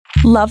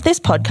Love this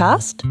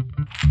podcast?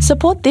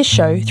 Support this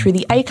show through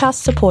the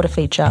Acast supporter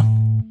feature.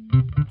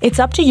 It's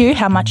up to you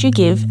how much you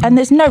give, and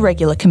there's no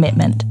regular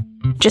commitment.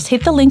 Just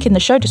hit the link in the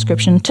show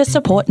description to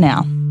support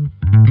now.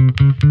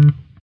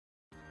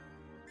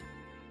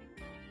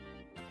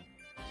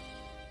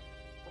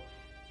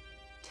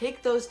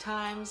 Take those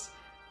times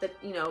that,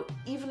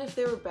 even if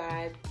they were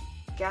bad,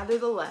 gather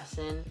the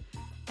lesson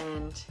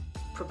and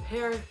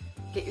prepare,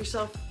 get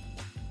yourself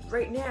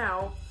right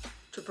now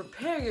to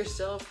prepare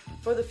yourself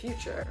for the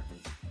future,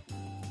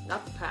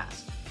 not the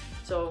past.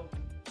 So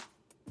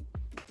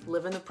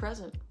live in the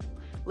present.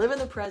 Live in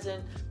the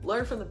present,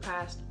 learn from the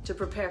past to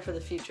prepare for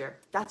the future.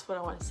 That's what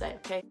I want to say,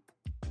 okay?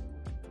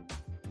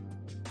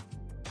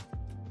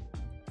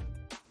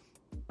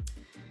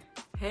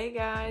 Hey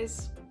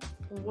guys,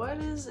 what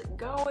is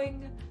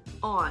going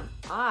on?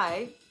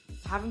 I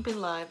haven't been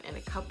live in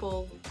a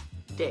couple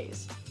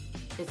days,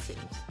 it seems.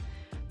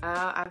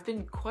 I've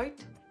been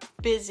quite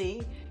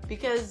busy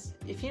because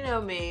if you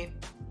know me,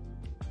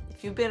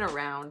 if you've been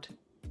around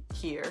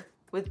here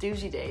with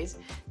Doozy Days,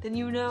 then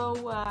you know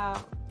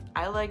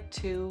I like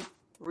to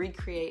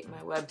recreate my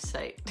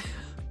website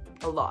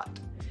a lot.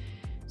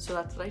 So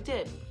that's what I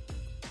did.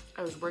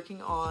 I was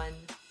working on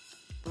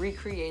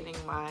recreating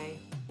my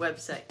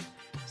website.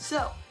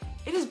 So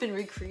it has been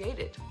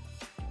recreated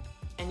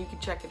and you can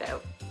check it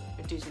out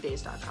at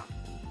doozydays.com.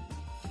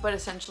 But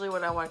essentially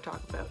what I want to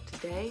talk about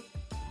today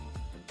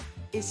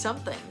is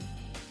something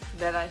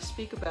that I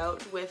speak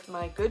about with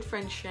my good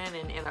friend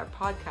Shannon in our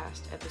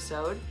podcast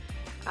episode.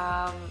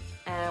 And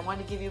I want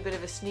to give you a bit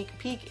of a sneak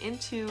peek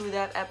into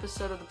that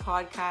episode of the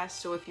podcast.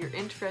 So if you're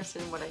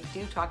interested in what I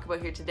do talk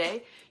about here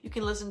today, you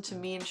can listen to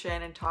me and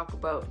Shannon talk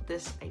about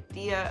this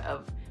idea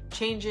of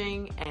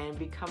changing and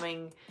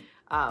becoming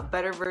a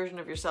better version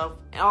of yourself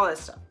and all that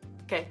stuff.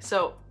 Okay,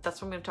 so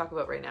that's what I'm going to talk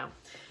about right now.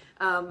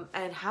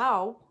 And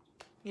how,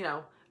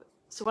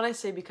 so when I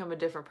say become a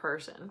different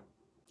person,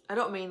 I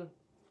don't mean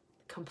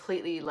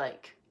completely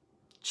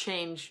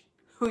change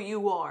who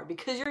you are,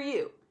 because you're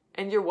you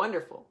and you're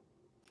wonderful.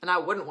 And I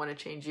wouldn't want to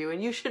change you,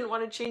 and you shouldn't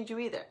want to change you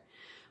either.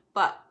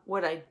 But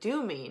what I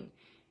do mean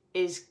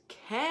is,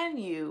 can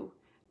you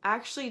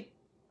actually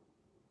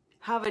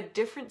have a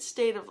different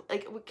state of,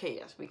 okay,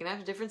 yes, we can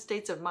have different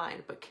states of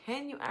mind, but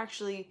can you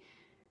actually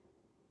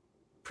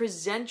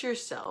present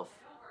yourself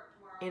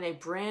in a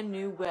brand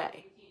new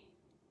way,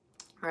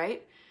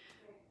 right?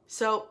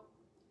 So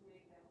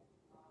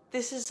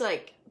this is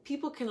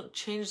people can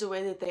change the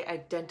way that they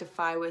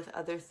identify with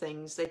other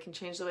things. They can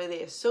change the way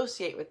they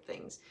associate with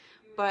things.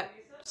 But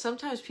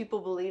sometimes people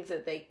believe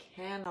that they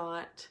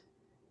cannot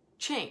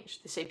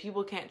change. They say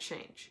people can't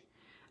change.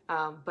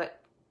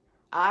 But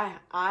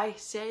I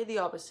say the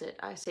opposite.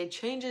 I say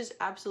change is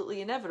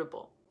absolutely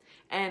inevitable.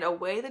 And a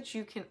way that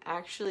you can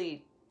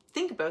actually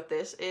think about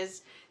this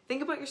is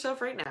think about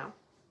yourself right now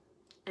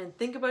and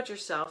think about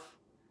yourself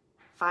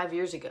 5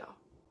 years ago.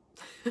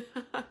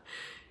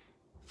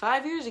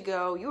 5 years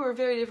ago, you were a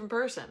very different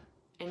person,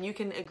 and you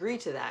can agree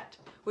to that,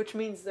 which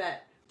means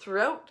that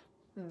throughout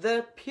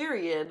the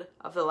period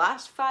of the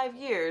last 5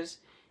 years,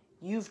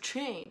 you've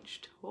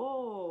changed.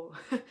 Oh,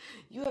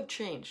 you have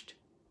changed,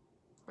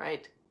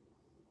 right?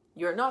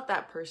 You're not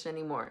that person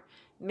anymore.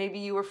 Maybe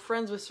you were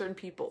friends with certain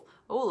people.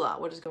 Hola,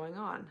 what is going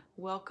on?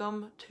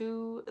 Welcome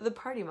to the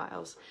party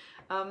miles.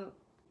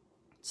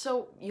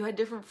 So you had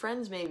different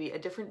friends, maybe a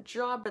different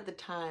job at the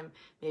time,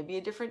 maybe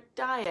a different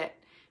diet.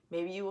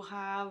 Maybe you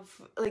have,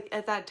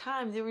 at that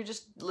time, they were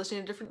just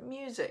listening to different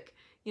music.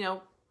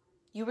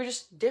 You were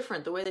just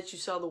different. The way that you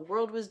saw the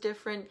world was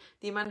different.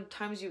 The amount of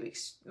times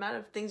amount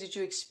of things that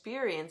you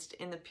experienced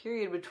in the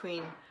period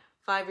between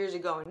 5 years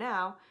ago and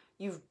now,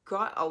 you've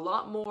got a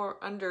lot more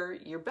under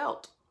your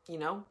belt,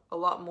 a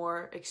lot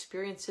more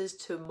experiences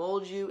to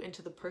mold you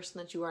into the person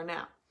that you are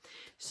now.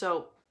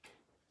 So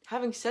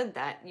having said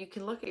that, you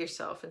can look at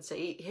yourself and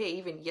say, hey,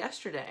 even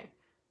yesterday,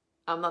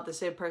 I'm not the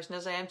same person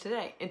as I am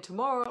today. And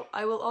tomorrow,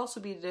 I will also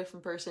be a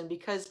different person,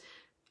 because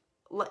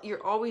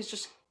you're always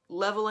just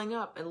leveling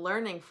up and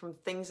learning from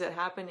things that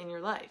happen in your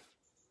life.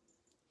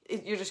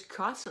 You're just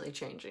constantly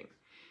changing.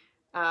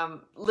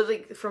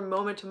 Literally from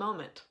moment to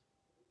moment.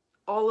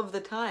 All of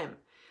the time.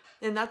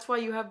 And that's why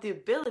you have the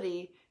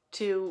ability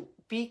to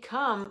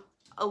become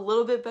a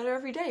little bit better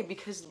every day,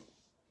 because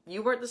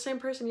you weren't the same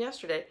person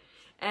yesterday,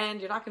 and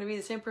you're not going to be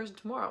the same person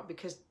tomorrow,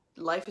 because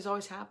life is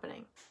always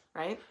happening,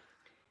 right?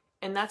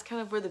 And that's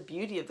kind of where the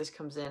beauty of this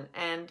comes in.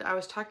 And I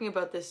was talking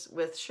about this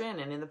with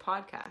Shannon in the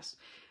podcast,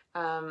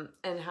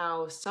 and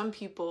how some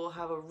people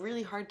have a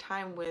really hard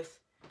time with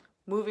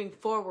moving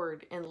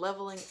forward and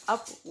leveling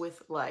up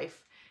with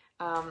life.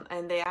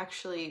 And they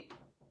actually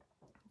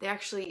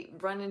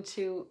run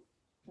into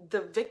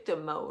the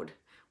victim mode,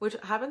 which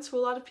happens to a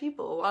lot of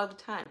people a lot of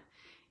the time.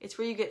 It's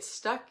where you get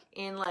stuck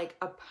in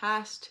a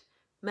past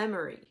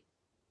memory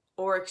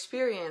or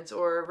experience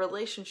or a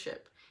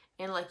relationship.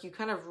 And you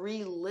kind of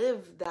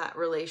relive that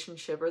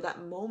relationship or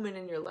that moment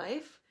in your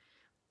life,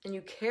 and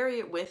you carry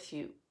it with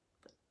you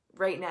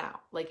right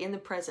now, in the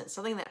present.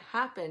 Something that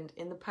happened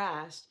in the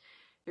past,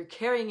 you're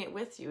carrying it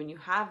with you, and you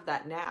have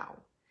that now.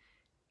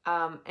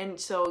 And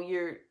so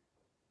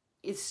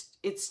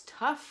it's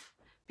tough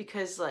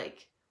because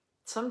like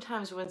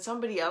sometimes when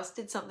somebody else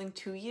did something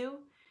to you,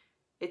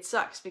 it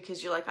sucks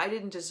because you're like, I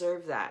didn't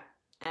deserve that.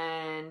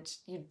 And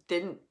you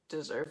didn't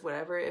deserve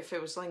whatever. If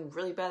it was something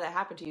really bad that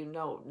happened to you,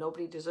 no,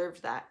 nobody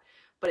deserves that.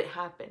 But it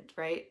happened,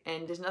 right?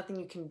 And there's nothing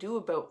you can do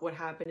about what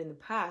happened in the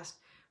past.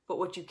 But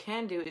what you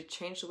can do is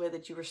change the way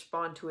that you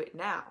respond to it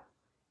now.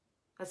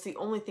 That's the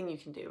only thing you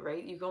can do,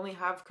 right? You only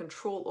have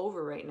control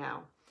over right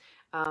now.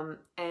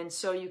 And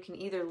so you can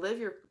either live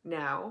your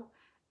now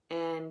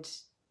and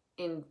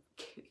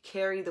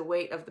carry the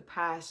weight of the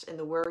past and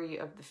the worry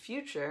of the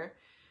future,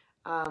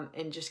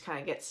 and just kind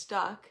of get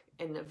stuck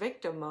in the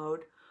victim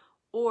mode,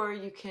 or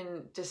you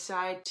can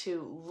decide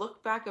to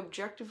look back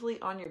objectively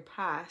on your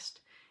past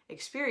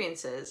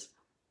experiences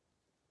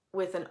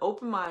with an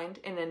open mind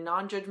in a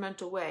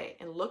non-judgmental way,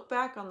 and look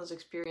back on those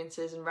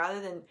experiences, and rather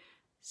than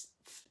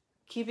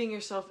keeping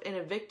yourself in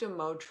a victim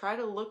mode, try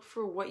to look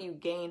for what you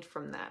gained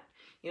from that.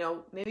 You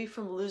know, maybe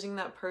from losing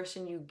that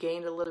person, you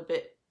gained a little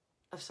bit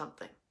of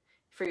something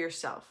for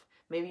yourself.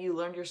 Maybe you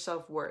learned your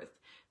self-worth.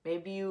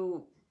 Maybe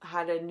you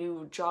had a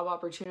new job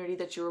opportunity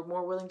that you were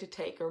more willing to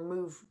take, or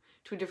move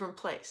to a different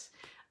place.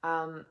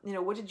 You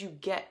know, what did you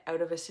get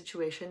out of a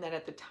situation that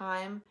at the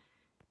time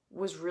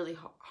was really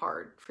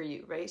hard for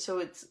you, right?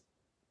 So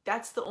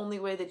that's the only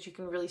way that you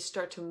can really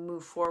start to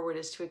move forward,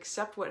 is to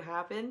accept what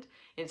happened.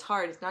 And it's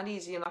hard, it's not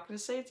easy. I'm not going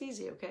to say it's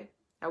easy, okay?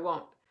 I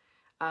won't.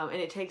 And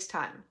it takes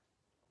time.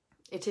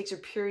 It takes a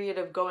period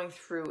of going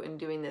through and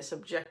doing this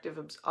objective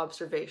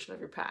observation of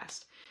your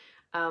past.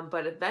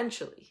 But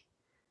eventually,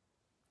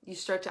 you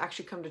start to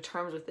actually come to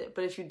terms with it.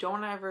 But if you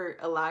don't ever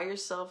allow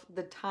yourself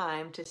the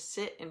time to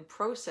sit and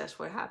process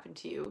what happened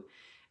to you,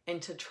 and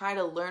to try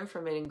to learn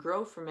from it and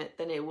grow from it,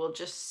 then it will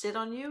just sit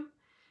on you,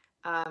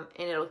 and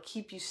it'll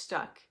keep you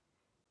stuck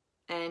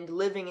and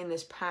living in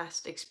this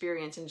past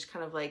experience, and just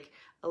kind of like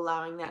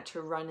allowing that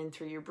to run in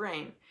through your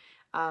brain.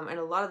 And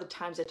a lot of the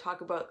times I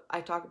talk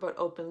about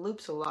open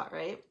loops a lot,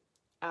 right?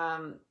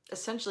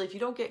 Essentially, if you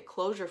don't get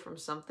closure from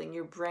something,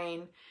 your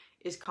brain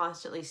is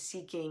constantly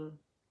seeking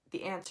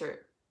the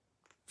answer,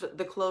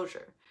 the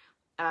closure,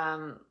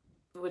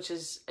 which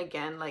is,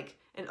 again, like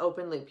an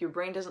open loop. Your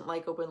brain doesn't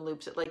like open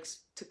loops. It likes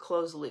to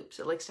close loops.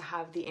 It likes to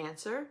have the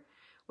answer,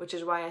 which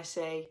is why I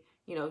say,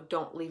 you know,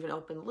 don't leave an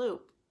open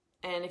loop.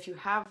 And if you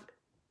have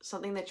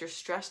something that you're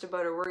stressed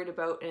about or worried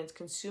about, and it's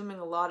consuming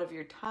a lot of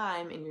your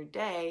time in your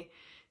day,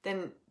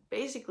 then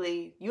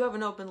basically you have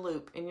an open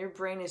loop, and your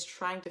brain is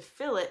trying to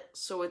fill it,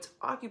 so it's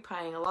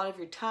occupying a lot of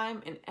your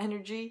time and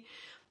energy,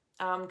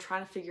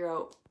 trying to figure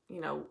out,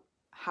 you know,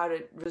 how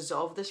to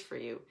resolve this for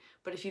you.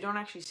 But if you don't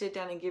actually sit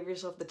down and give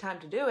yourself the time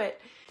to do it,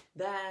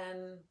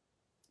 then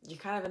you're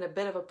kind of in a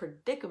bit of a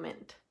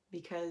predicament,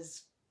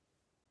 because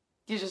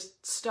you're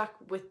just stuck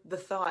with the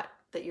thought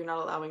that you're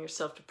not allowing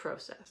yourself to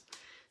process.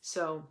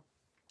 So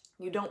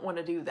you don't want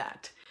to do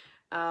that.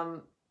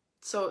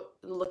 So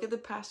look at the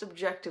past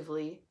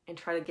objectively and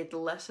try to get the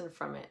lesson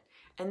from it.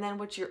 And then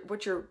what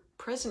your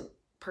present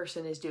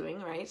person is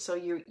doing, right? So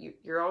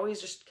you're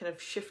always just kind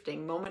of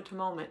shifting moment to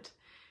moment,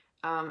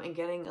 and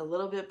getting a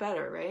little bit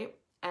better, right?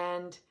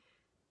 And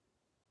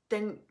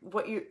then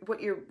what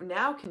you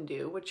now can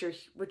do, what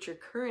your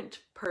current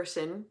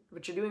person,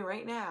 what you're doing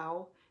right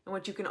now, and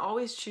what you can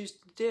always choose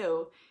to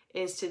do,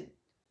 is to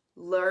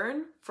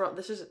learn from,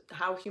 this is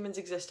how humans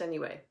exist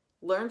anyway,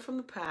 learn from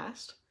the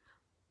past,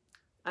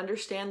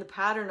 understand the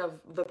pattern of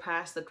the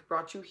past that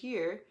brought you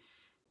here,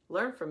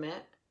 learn from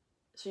it,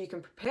 so you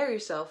can prepare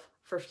yourself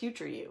for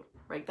future you,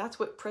 right? That's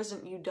what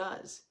present you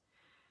does.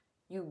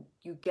 You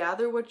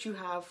gather what you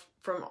have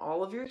from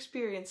all of your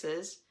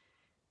experiences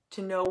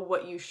to know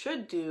what you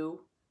should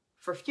do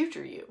for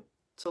future you.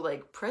 So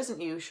like,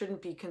 present you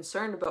shouldn't be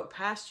concerned about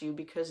past you,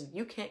 because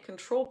you can't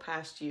control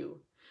past you.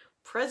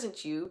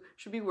 Present you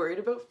should be worried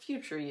about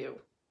future you,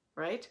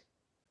 right?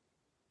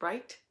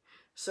 Right?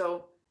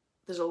 So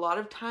there's a lot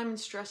of time and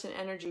stress and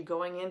energy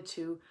going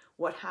into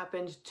what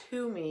happened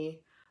to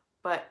me,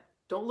 but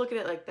don't look at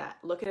it like that.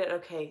 Look at it,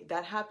 okay,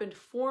 that happened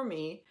for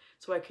me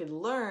so I could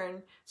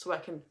learn, so I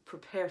can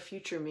prepare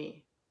future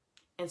me.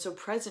 And so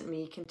present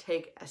me can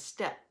take a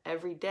step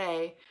every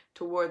day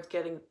towards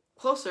getting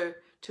closer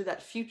to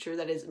that future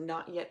that is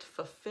not yet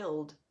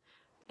fulfilled.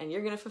 And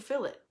you're going to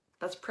fulfill it.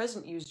 That's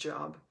present you's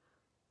job,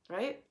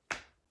 right?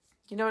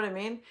 You know what I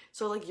mean?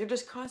 So like, you're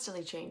just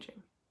constantly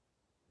changing.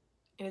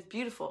 And it's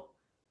beautiful.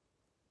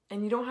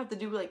 And you don't have to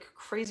do like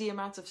crazy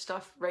amounts of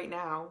stuff right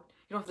now.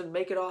 You don't have to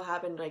make it all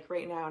happen like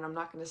right now. And I'm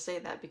not going to say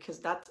that, because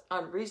that's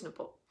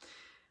unreasonable.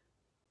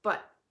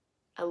 But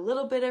a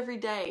little bit every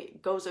day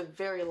goes a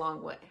very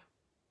long way,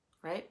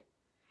 right?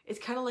 It's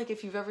kind of like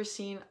if you've ever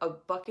seen a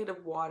bucket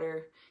of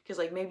water, because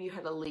like maybe you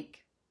had a leak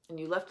and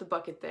you left the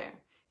bucket there,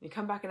 and you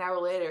come back an hour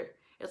later,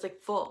 it's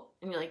like full,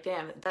 and you're like,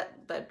 damn,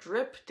 that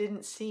drip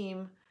didn't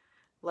seem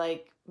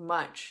like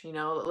much, you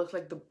know, it looked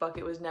like the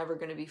bucket was never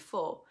going to be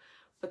full.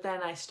 But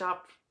then I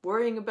stopped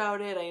worrying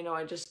about it.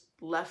 I just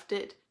left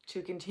it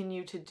to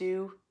continue to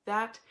do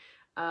that.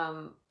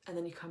 And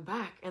then you come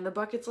back and the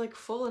bucket's like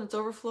full and it's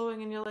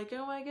overflowing and you're like,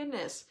 oh my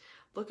goodness,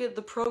 look at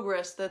the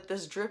progress that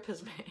this drip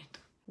has made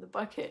in the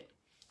bucket.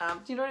 Do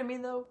you know what I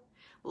mean though?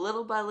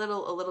 Little by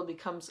little, a little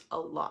becomes a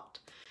lot.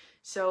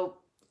 So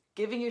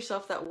giving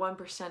yourself that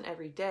 1%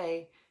 every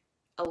day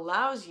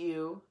allows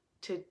you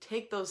to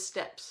take those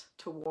steps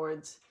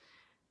towards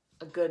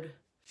a good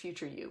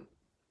future you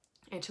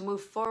and to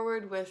move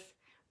forward with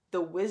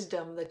the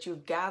wisdom that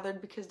you've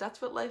gathered, because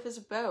that's what life is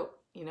about.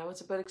 You know,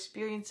 it's about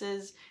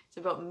experiences, it's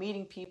about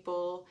meeting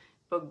people,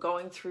 about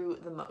going through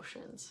the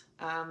motions.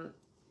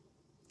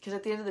 Because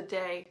at the end of the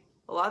day,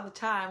 a lot of the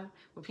time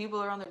when people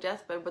are on their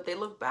deathbed, what they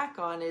look back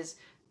on is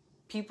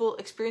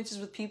experiences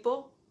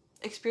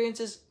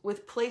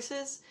with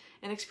places,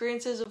 and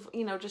experiences of,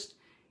 you know, just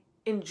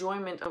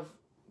enjoyment of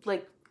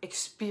like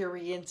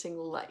experiencing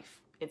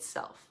life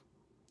itself.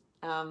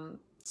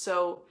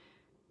 So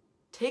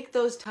take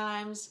those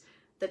times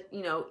that,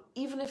 you know,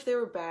 even if they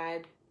were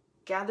bad,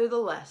 gather the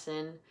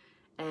lesson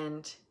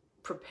and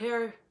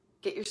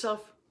get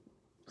yourself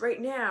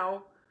right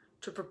now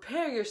to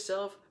prepare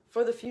yourself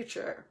for the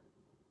future,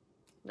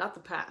 not the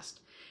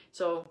past.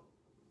 So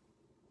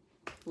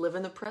live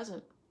in the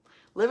present.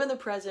 Live in the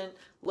present,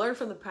 learn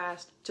from the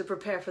past to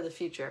prepare for the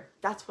future.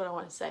 That's what I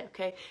want to say,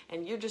 okay?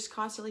 And you're just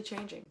constantly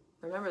changing.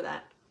 Remember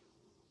that.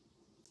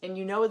 And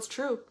you know it's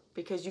true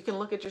because you can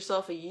look at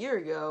yourself a year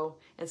ago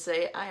and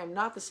say, I am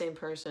not the same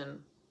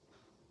person.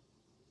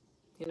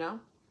 You know?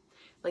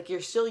 Like,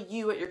 you're still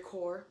you at your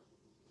core,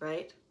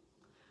 right?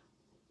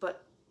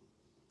 But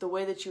the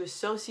way that you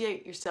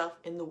associate yourself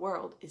in the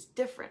world is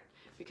different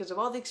because of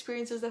all the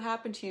experiences that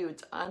happen to you.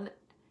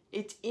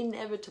 It's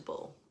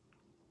inevitable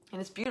and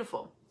it's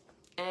beautiful.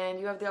 And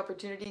you have the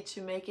opportunity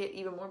to make it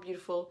even more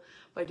beautiful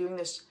by doing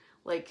this,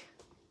 like,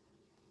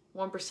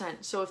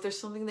 1%. So if there's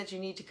something that you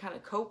need to kind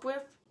of cope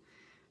with,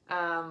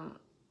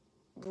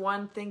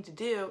 one thing to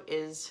do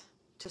is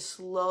to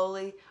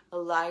slowly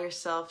allow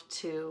yourself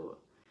to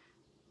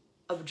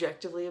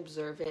objectively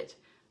observe it.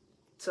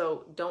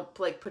 So don't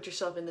like put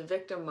yourself in the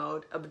victim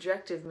mode.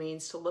 Objective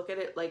means to look at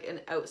it like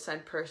an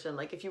outside person,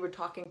 like if you were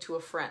talking to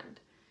a friend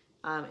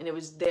and it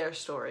was their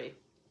story,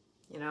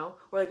 you know,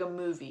 or like a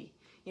movie.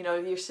 You know,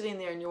 you're sitting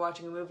there and you're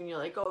watching a movie and you're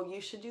like, oh,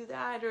 you should do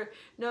that, or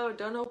no,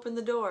 don't open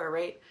the door,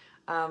 right?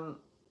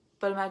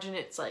 But imagine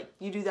it's like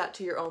you do that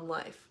to your own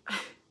life.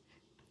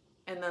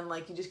 And then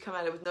like you just come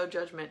at it with no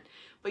judgment,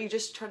 but you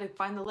just try to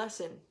find the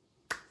lesson.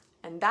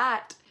 And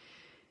that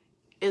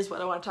is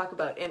what I want to talk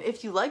about. And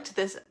if you liked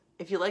this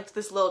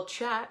little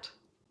chat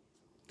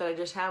that I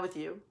just had with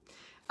you,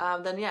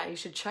 then yeah, you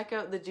should check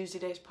out the Doozy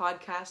Days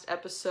podcast,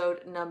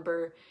 episode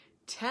number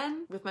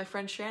 10 with my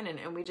friend Shannon,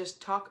 and we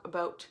just talk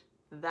about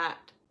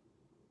that.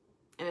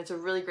 And it's a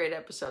really great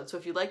episode. So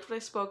if you liked what I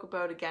spoke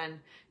about,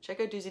 again, check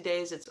out Doozy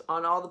Days. It's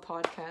on all the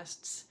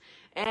podcasts.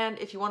 And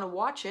if you want to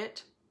watch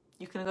it,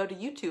 you can go to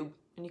YouTube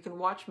and you can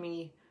watch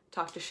me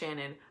talk to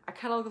Shannon. I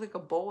kind of look like a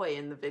boy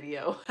in the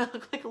video. I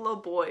look like a little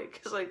boy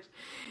because like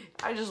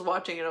I was just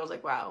watching it. I was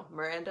like, wow,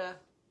 Miranda,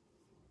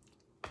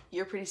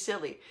 you're pretty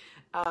silly.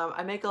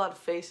 I make a lot of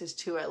faces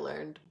too. I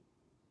learned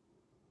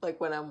like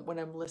when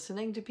I'm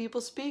listening to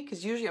people speak,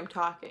 because usually I'm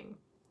talking,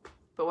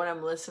 but when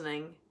I'm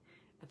listening,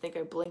 I think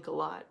I blink a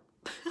lot.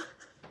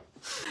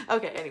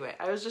 Okay, anyway,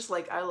 I was just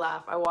like, I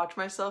laugh. I watch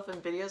myself in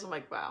videos. I'm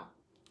like, wow,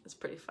 it's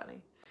pretty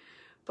funny.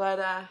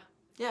 But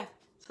yeah,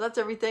 so that's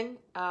everything.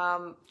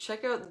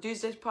 Check out the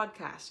Doozy Days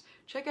podcast.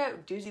 Check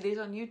out Doozy Days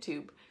on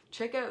YouTube.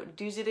 Check out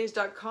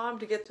doozydays.com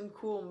to get some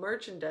cool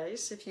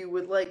merchandise if you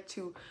would like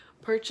to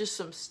purchase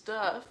some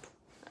stuff.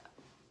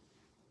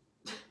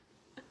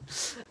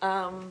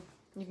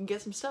 You can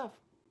get some stuff.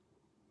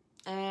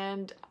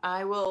 And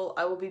I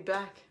will be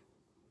back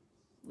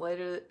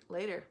later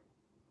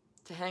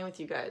to hang with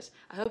you guys.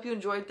 I hope you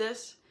enjoyed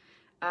this.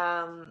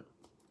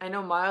 I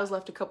know Miles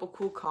left a couple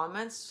cool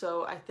comments,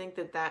 so I think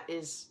that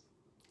is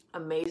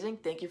amazing.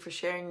 Thank you for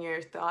sharing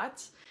your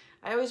thoughts.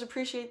 I always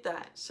appreciate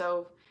that.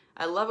 So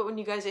I love it when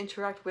you guys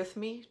interact with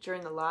me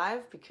during the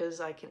live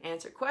because I can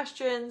answer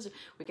questions,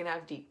 we can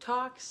have deep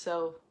talks,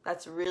 so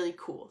that's really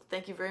cool.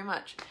 Thank you very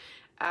much.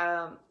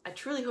 I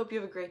truly hope you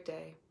have a great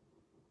day.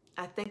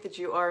 I think that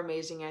you are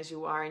amazing as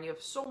you are, and you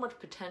have so much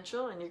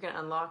potential, and you're going to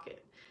unlock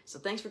it. So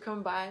thanks for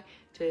coming by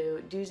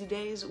to Doozy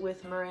Days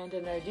with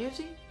Miranda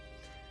Narduzzi.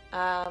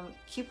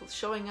 Keep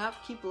showing up,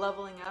 keep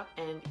leveling up,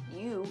 and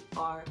you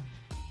are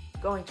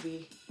going to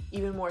be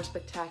even more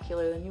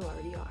spectacular than you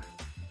already are.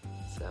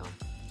 So,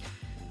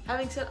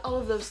 having said all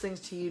of those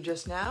things to you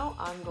just now,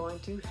 I'm going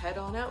to head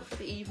on out for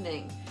the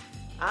evening.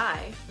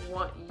 I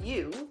want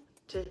you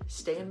to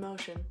stay in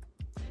motion,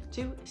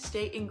 to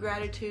stay in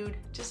gratitude,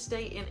 to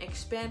stay in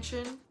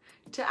expansion,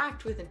 to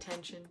act with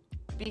intention,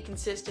 be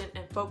consistent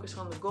and focus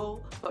on the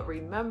goal. But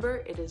remember,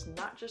 it is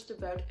not just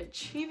about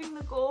achieving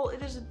the goal,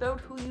 it is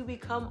about who you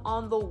become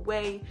on the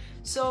way.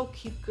 So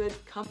keep good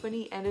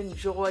company and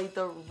enjoy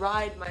the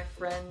ride, my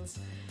friends.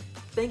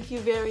 Thank you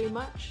very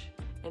much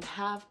and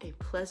have a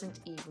pleasant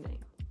evening.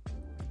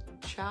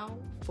 Ciao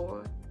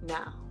for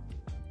now.